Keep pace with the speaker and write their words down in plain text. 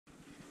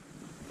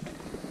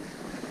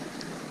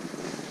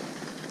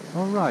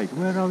Alright,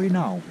 where are we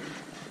now?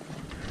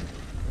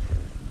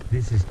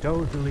 This is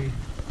totally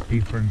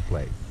different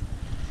place.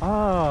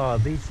 Ah,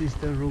 this is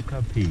the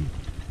Ruka Peak.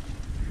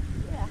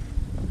 Yeah.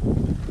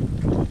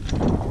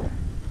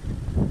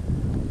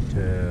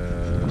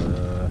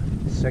 The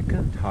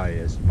second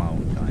highest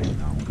mountain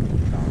now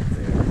down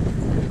there.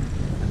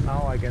 And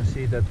now I can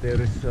see that there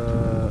is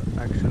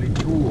actually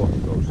two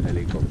of those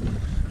helicopters.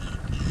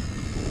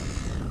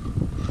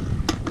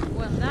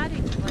 Well, that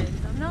explains.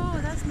 No,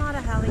 that's not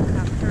a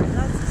helicopter.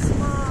 That's a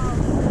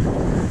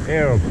small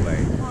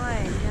Airplane.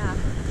 plane. Yeah.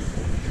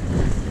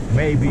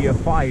 Maybe a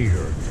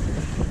fighter.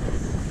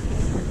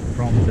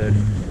 From the...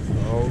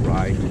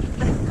 Alright.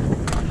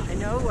 I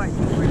know what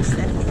you were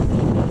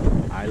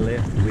saying. I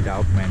left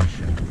without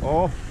mention.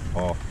 Oh.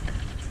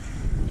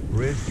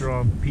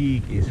 Restaurant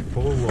Peak is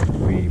full of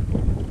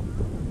people.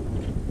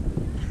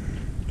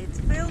 It's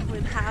filled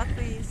with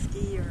happy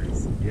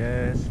skiers.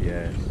 Yes.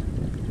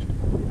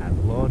 And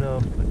a lot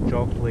of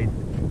chocolate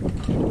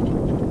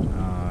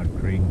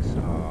drinks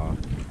are...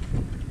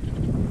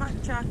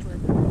 Hot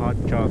chocolate. Hot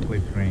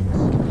chocolate drinks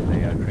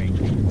they are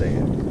drinking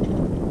there.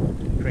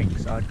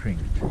 Drinks are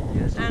drinked.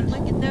 Yes. And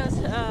look at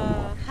those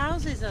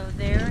houses over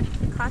there,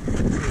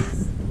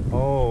 cottages.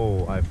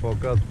 Oh, I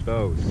forgot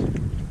those.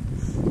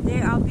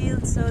 They are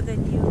built so that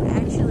you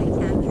actually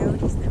can't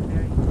notice them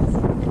very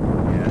easily.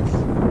 Yes.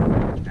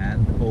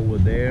 And over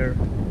there,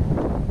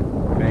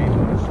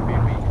 famous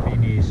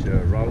Finnish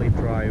rally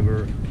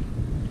driver.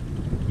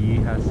 He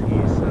has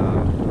his,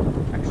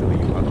 actually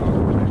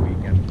we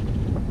can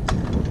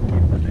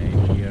give the name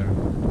here.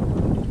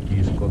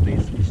 He's got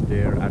is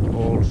there, and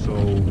also,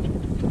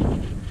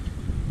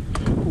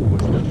 who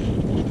was that?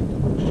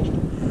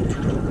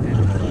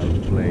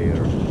 Emerald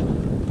player.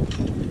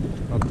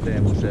 Not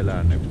Teemu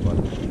Selänne, but,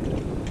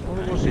 or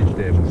was it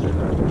Teemu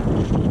Selänne?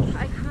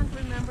 I can't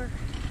remember.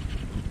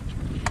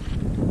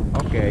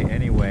 Okay,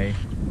 anyway.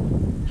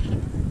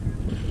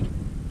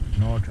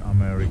 North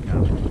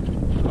American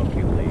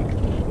Hockey League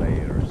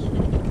players.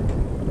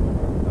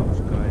 Those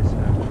guys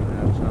have to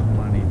have some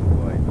money to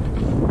buy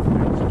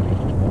actually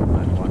more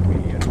than 1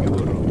 million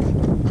euros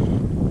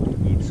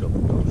each of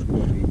those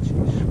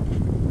cottages.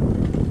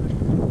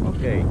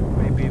 Okay,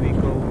 maybe we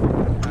go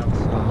and have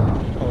some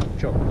hot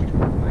chocolate,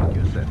 like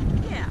you said.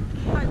 Yeah,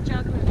 hot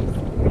chocolate is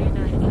pretty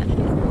nice at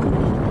this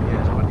moment.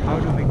 Yes, but how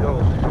do we go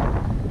there?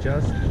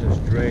 Just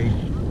straight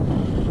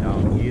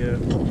down here?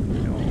 No.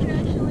 You can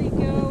actually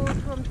go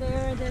from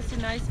there. There's a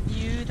nice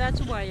view.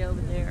 That's way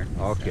over there.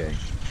 Okay.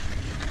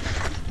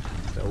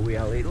 So we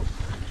are a little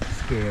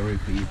scary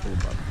people,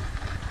 but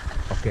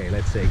okay,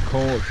 let's say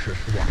cautious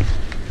one.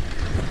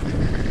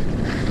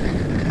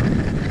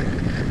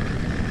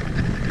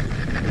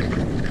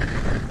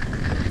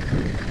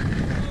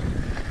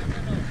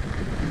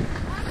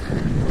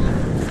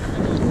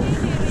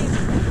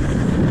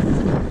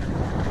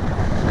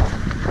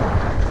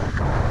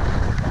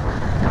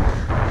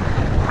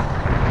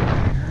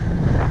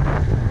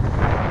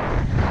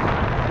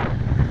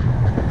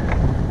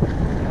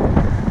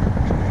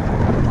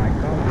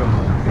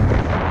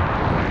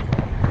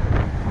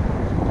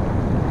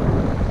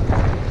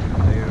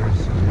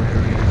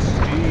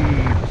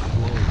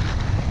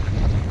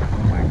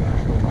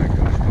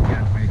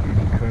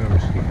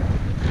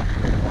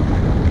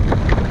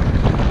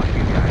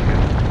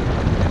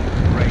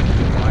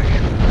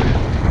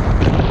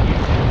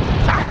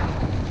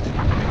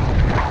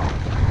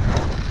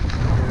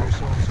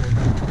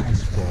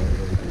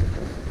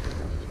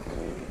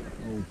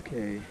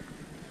 Okay.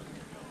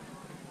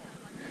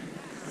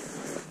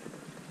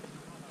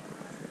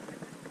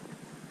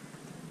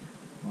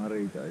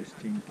 Marita is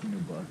thinking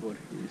about what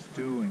he is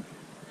doing.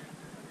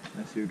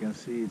 As you can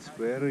see, it's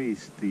very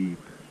steep.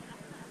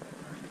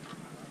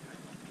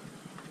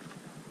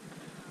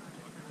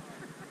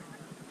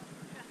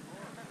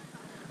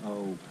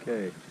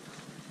 Okay.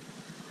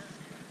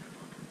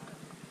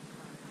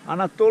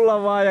 Anna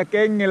tulla vaan ja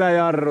kengillä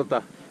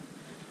jarruta.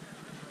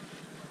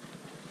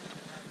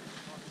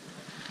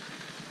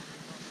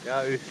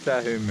 Ja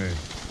yhtään hymyä.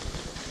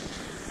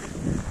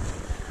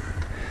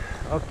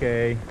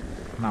 Okay,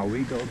 now we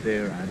go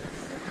there and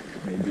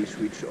maybe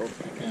switch off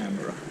the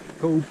camera.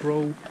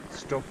 GoPro,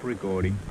 stop recording.